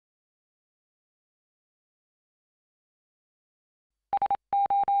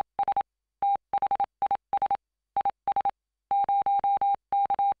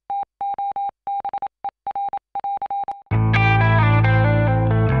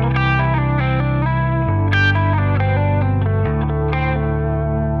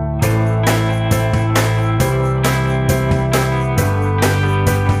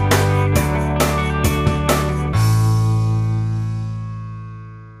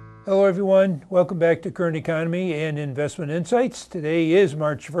Hello everyone, welcome back to Current Economy and Investment Insights. Today is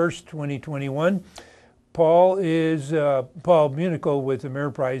March 1st, 2021. Paul Munico with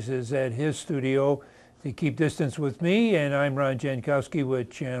Ameriprise is at his studio to keep distance with me, and I'm Ron Jankowski with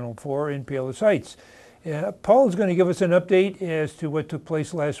Channel 4 in Palos Heights. Paul is going to give us an update as to what took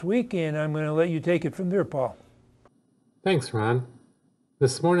place last week, and I'm going to let you take it from there, Paul. Thanks, Ron.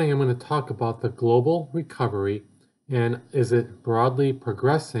 This morning I'm going to talk about the global recovery and is it broadly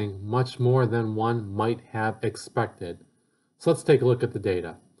progressing much more than one might have expected. So let's take a look at the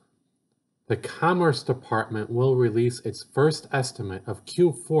data. The Commerce Department will release its first estimate of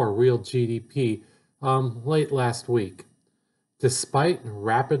Q4 real GDP late last week. Despite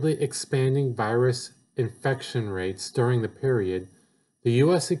rapidly expanding virus infection rates during the period, the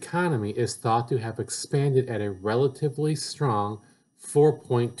U.S. economy is thought to have expanded at a relatively strong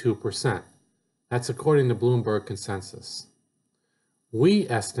 4.2%. That's according to Bloomberg consensus. We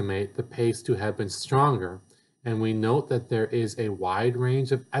estimate the pace to have been stronger, and we note that there is a wide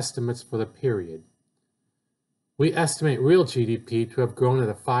range of estimates for the period. We estimate real GDP to have grown at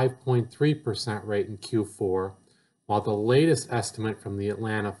a 5.3% rate in Q4, while the latest estimate from the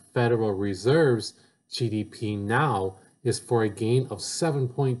Atlanta Federal Reserve's GDP now is for a gain of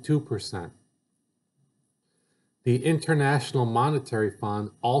 7.2%. The International Monetary Fund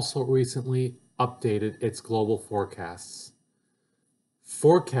also recently updated its global forecasts.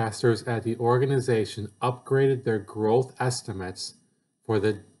 Forecasters at the organization upgraded their growth estimates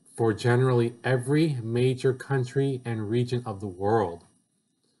for generally every major country and region of the world.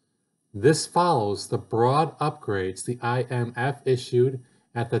 This follows the broad upgrades the IMF issued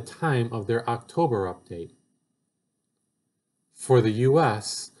at the time of their October update. For the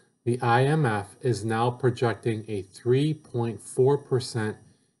US, the IMF is now projecting a 3.4%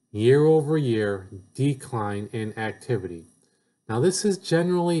 year-over-year decline in activity. Now, this is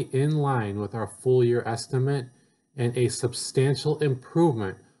generally in line with our full-year estimate and a substantial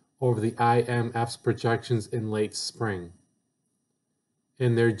improvement over the IMF's projections in late spring.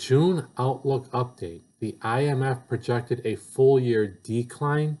 In their June Outlook update, the IMF projected a full-year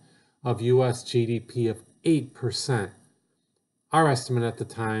decline of US GDP of 8%. Our estimate at the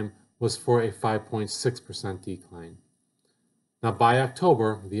time was for a 5.6% decline. Now, by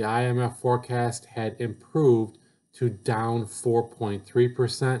October, the IMF forecast had improved to down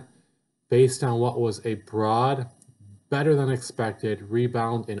 4.3% based on what was a broad, better than expected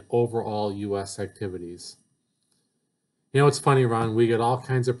rebound in overall US activities. You know, it's funny, Ron, we get all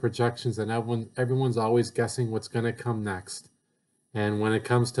kinds of projections and everyone's always guessing what's going to come next. And when it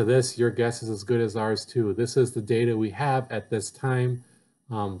comes to this, your guess is as good as ours too. This is the data we have at this time.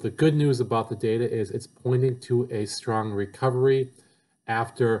 The good news about the data is it's pointing to a strong recovery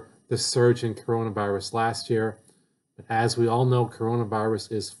after the surge in coronavirus last year. But as we all know,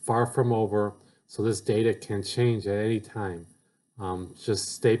 coronavirus is far from over, so this data can change at any time.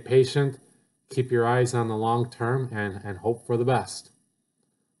 Just stay patient, keep your eyes on the long term, and hope for the best.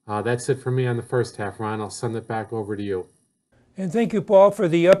 That's it for me on the first half, Ron. I'll send it back over to you. And thank you, Paul, for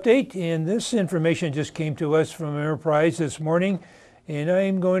the update. And this information just came to us from Ameriprise this morning, and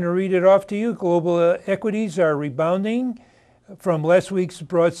I'm going to read it off to you. Global equities are rebounding from last week's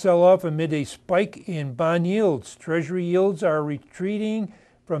broad sell-off amid a spike in bond yields. Treasury yields are retreating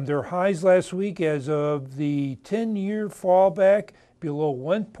from their highs last week as of the 10-year fallback below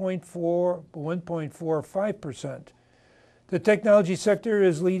 1.45%. The technology sector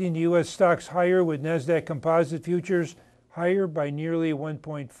is leading the U.S. stocks higher, with NASDAQ Composite futures higher by nearly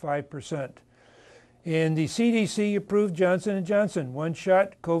 1.5%. And the CDC approved Johnson & Johnson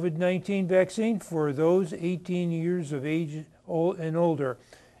one-shot COVID-19 vaccine for those 18 years of age and older.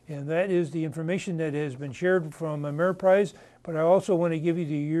 And that is the information that has been shared from Ameriprise. But I also want to give you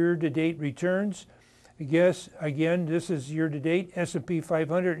the year-to-date returns. I guess, again, this is year-to-date. S&P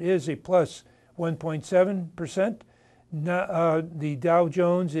 500 is a plus 1.7%. The Dow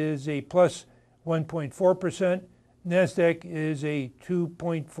Jones is a plus 1.4%. NASDAQ is a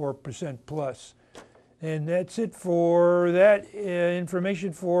 2.4% plus. And that's it for that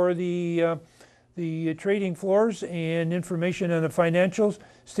information for the trading floors and information on the financials.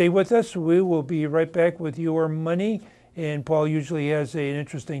 Stay with us. We will be right back with your money. And Paul usually has an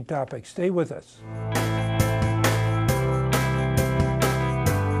interesting topic. Stay with us.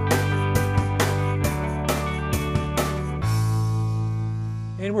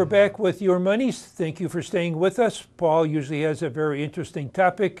 And we're back with your money. Thank you for staying with us. Paul usually has a very interesting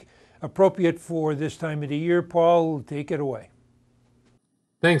topic appropriate for this time of the year. Paul, take it away.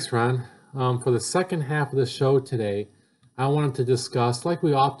 Thanks, Ron. For the second half of the show today, I wanted to discuss, like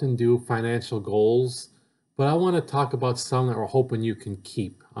we often do, financial goals, but I want to talk about some that we're hoping you can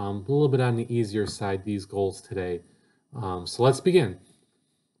keep. A little bit on the easier side, these goals today. So let's begin.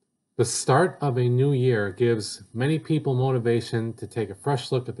 The start of a new year gives many people motivation to take a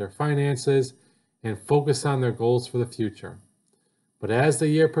fresh look at their finances and focus on their goals for the future. But as the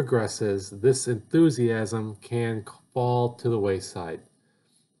year progresses, this enthusiasm can fall to the wayside.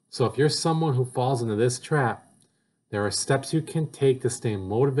 So if you're someone who falls into this trap, there are steps you can take to stay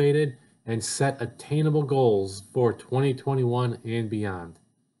motivated and set attainable goals for 2021 and beyond.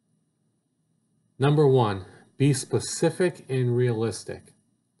 Number one, be specific and realistic.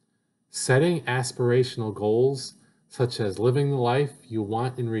 Setting aspirational goals, such as living the life you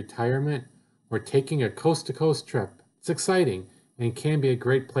want in retirement or taking a coast-to-coast trip, it's exciting and can be a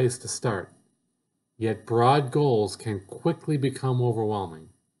great place to start. Yet broad goals can quickly become overwhelming.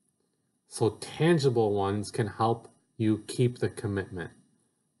 So tangible ones can help you keep the commitment.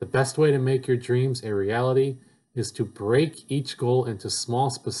 The best way to make your dreams a reality is to break each goal into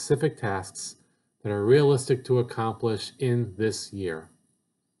small specific tasks that are realistic to accomplish in this year.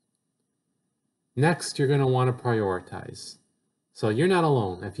 Next, you're going to want to prioritize. So you're not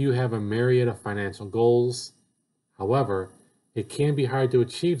alone if you have a myriad of financial goals. However, it can be hard to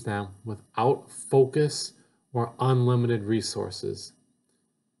achieve them without focus or unlimited resources.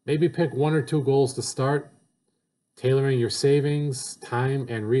 Maybe pick one or two goals to start, tailoring your savings, time,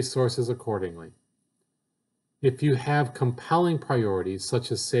 and resources accordingly. If you have compelling priorities,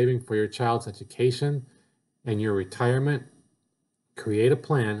 such as saving for your child's education and your retirement, create a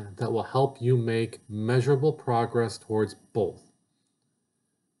plan that will help you make measurable progress towards both.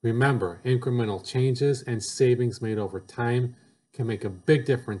 Remember, incremental changes and savings made over time can make a big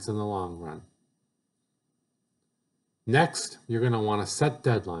difference in the long run. Next, you're going to want to set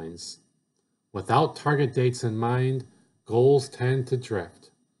deadlines. Without target dates in mind, goals tend to drift.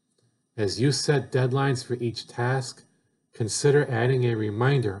 As you set deadlines for each task, consider adding a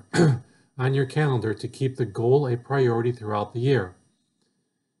reminder on your calendar to keep the goal a priority throughout the year.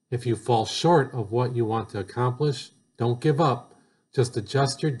 If you fall short of what you want to accomplish, don't give up. Just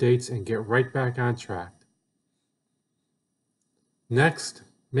adjust your dates and get right back on track. Next,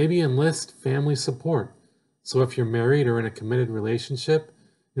 maybe enlist family support. So if you're married or in a committed relationship,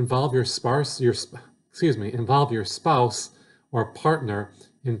 involve your spouse or partner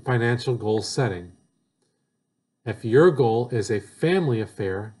in financial goal setting. If your goal is a family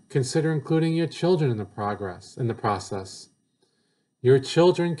affair, consider including your children in the process. Your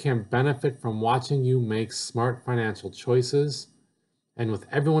children can benefit from watching you make smart financial choices, and with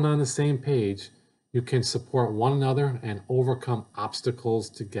everyone on the same page, you can support one another and overcome obstacles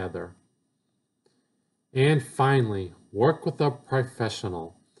together. And finally, work with a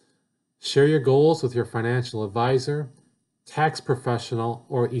professional. Share your goals with your financial advisor, tax professional,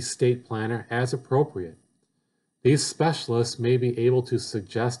 or estate planner as appropriate. These specialists may be able to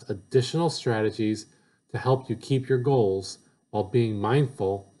suggest additional strategies to help you keep your goals while being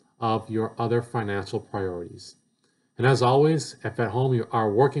mindful of your other financial priorities. And as always, if at home you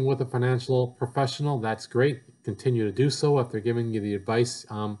are working with a financial professional, that's great. Continue to do so if they're giving you the advice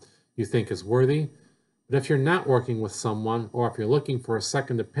you think is worthy. But if you're not working with someone, or if you're looking for a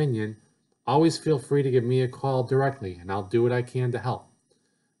second opinion, always feel free to give me a call directly and I'll do what I can to help.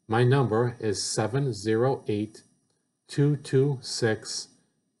 My number is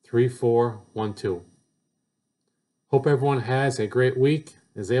 708-226-3412. Hope everyone has a great week,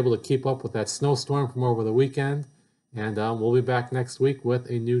 is able to keep up with that snowstorm from over the weekend, and we'll be back next week with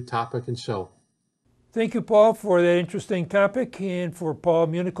a new topic and show. Thank you, Paul, for that interesting topic, and for Paul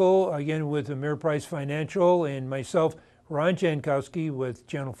Munichel, again with Ameriprise Financial, and myself, Ron Jankowski with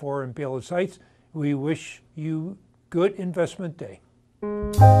Channel 4 and Palos Heights. We wish you good investment day.